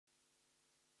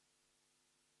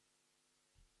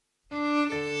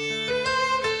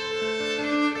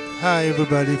Hi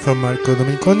everybody, from Marco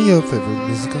Domeniconi, your favorite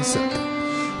music consultant.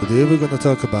 Today we're going to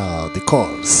talk about the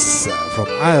Corrs from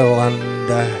Ireland.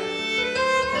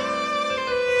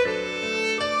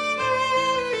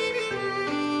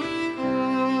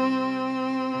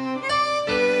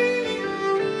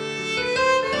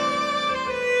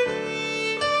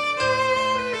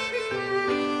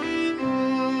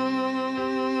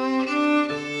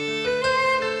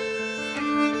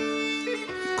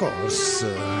 Corrs,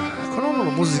 con una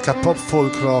musica pop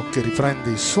folk rock che riprende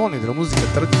i suoni della musica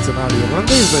tradizionale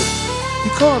irlandese, i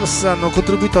Corrs hanno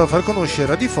contribuito a far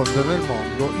conoscere e a diffondere nel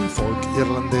mondo il folk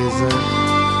irlandese.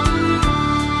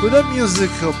 With a music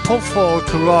pop folk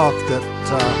rock that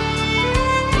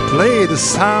play the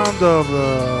sound of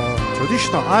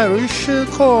traditional Irish,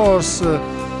 Corrs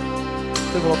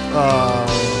developed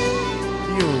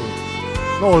new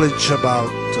knowledge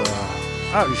about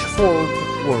Irish folk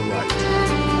worldwide.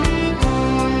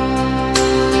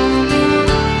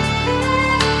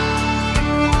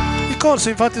 I Corrs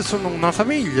infatti sono una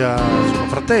famiglia, sono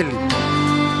fratelli,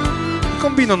 che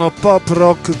combinano pop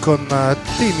rock con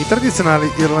temi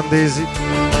tradizionali irlandesi.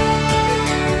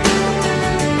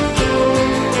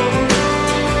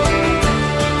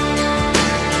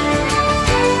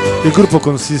 Il gruppo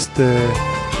consiste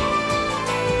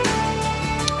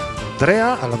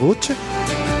Andrea alla voce,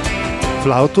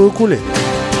 flauto e ukulele,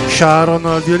 Sharon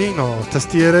al violino,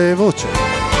 tastiere e voce,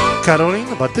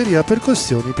 Caroline, batteria,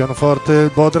 percussioni, pianoforte,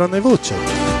 bodhran e voce,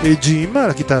 e Jim,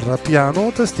 la chitarra,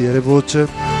 piano, tastiere e voce.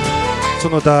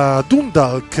 Sono da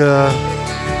Dundalk,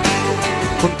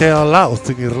 contea Louth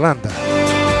in Irlanda.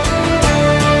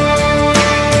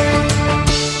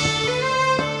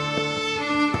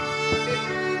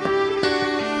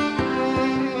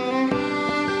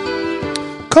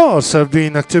 Corrs have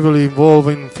been actively involved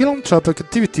in philanthropic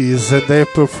activities and they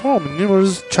have performed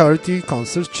numerous charity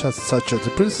concerts such as the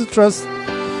Prince's Trust,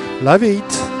 Live 8,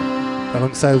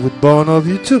 alongside with Buona of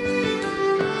U2.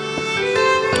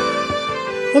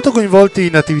 Molto coinvolti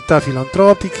in attività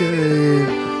filantropiche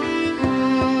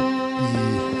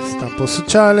di stampo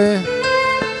sociale,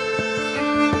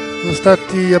 sono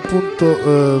stati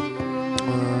appunto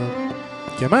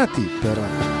chiamati per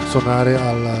suonare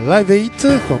al Live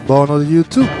 8 con Bono di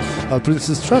U2, al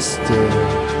Prince's Trust.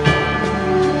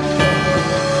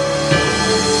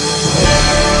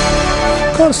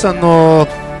 Corrs hanno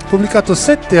pubblicato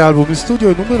 7 album in studio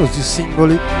e numerosi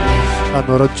singoli.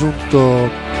 Hanno raggiunto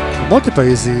in molti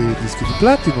paesi dischi di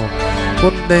platino,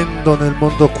 vendendo nel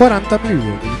mondo 40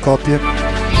 milioni di copie.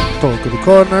 Talk the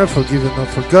Corner, Forgiven Not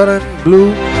Forgotten,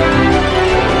 Blue.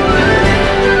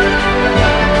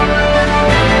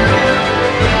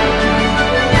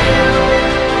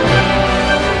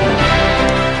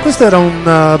 Questo era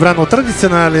un brano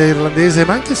tradizionale irlandese,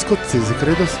 ma anche scozzese,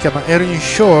 credo, si chiama Erin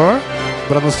Shore, un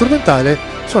brano strumentale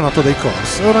suonato dai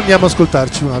Corrs. Ora andiamo ad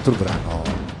ascoltarci un altro brano.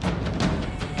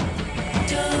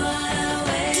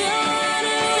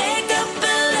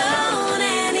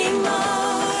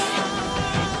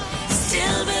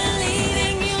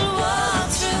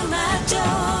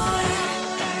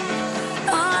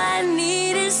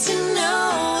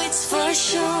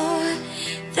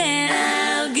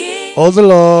 All the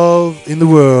love in the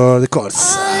world, the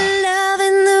Corrs.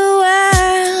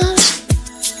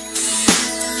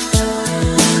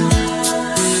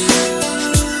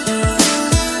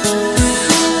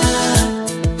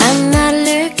 I'm not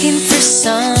looking for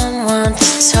someone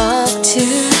to talk to.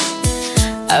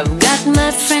 I've got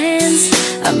my friends,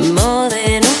 I'm more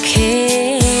than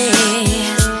okay.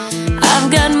 I've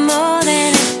got more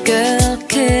than a girl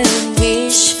could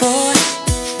wish for.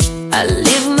 I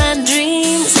live my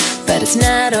dreams, but it's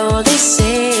not all they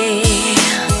say.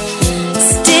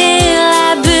 Still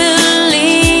I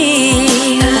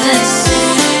believe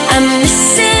I'm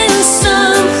missing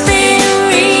something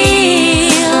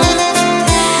real.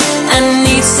 I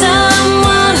need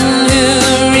someone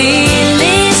who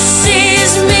really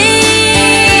sees me.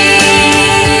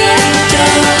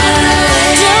 Don't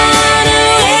wanna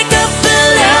wake up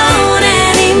alone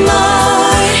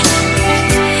anymore.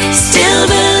 Still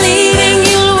believing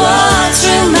you'll walk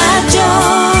through my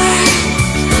door.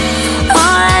 All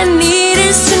I need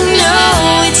is to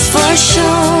know it's for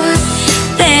sure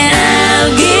that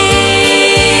I'll give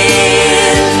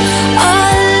all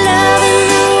love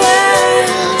in the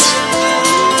world.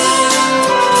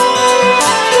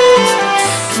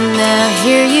 Now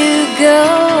here you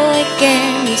go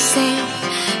again, you say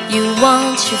you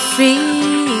want your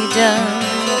freedom.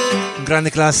 Un grande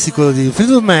classico di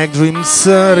Fleetwood Mac, Dreams,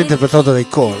 reinterpretato dai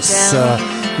Corrs.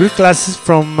 Real classics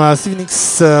from Stevie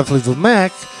Nicks' Fleetwood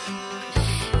Mac,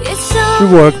 It's so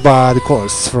reworked by the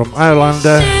Corrs from Ireland.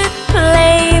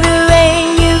 play the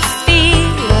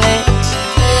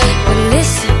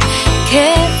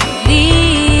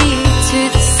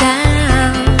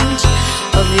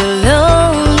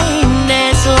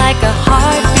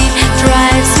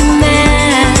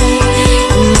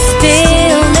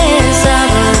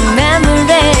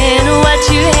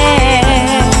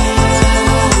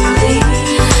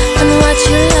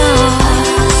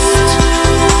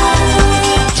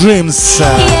Dreams.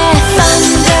 Yeah,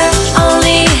 thunder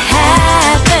only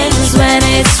happens when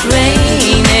it's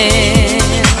raining.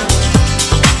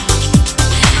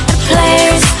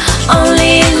 Players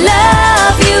only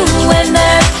love you when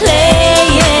they're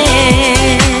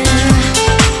playing.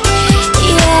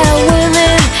 Yeah,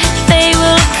 women, they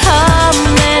will come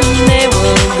and they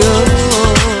will go.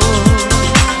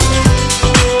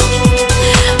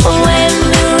 When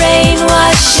the rain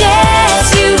washes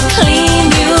you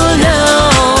clean, you know.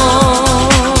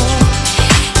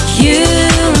 You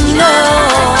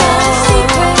know.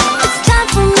 It's time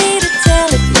for me to tell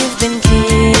if you've been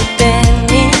keeping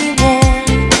me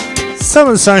warm.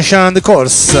 Summer Sunshine, the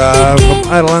Corrs from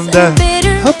Ireland.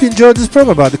 Hope you enjoyed this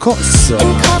program about the Corrs.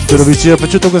 Spero vi sia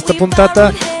piaciuta questa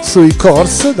puntata sui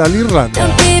Corrs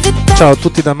dall'Irlanda. Ciao a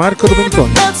tutti da Marco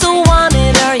Domeniconi. So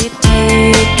wanted, are you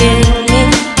taking me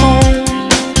home?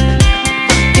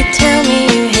 You tell me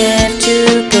you have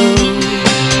to go.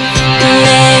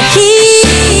 The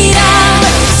heat of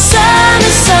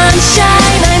summer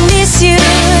sunshine, I miss you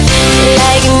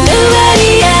like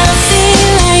nobody else.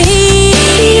 In the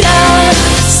heat of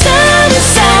summer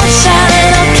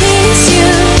sunshine, I'll kiss you,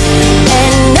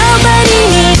 and nobody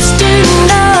needs to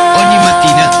know. Ogni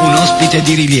mattina un ospite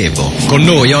di rilievo. Con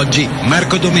noi oggi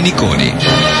Marco Domeniconi.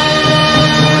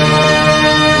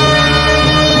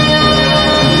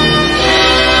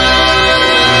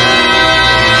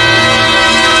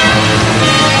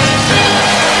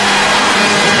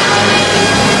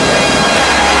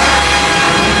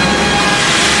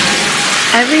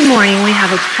 Every morning we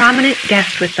have a prominent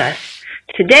guest with us.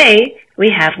 Today we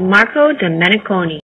have Marco Domeniconi.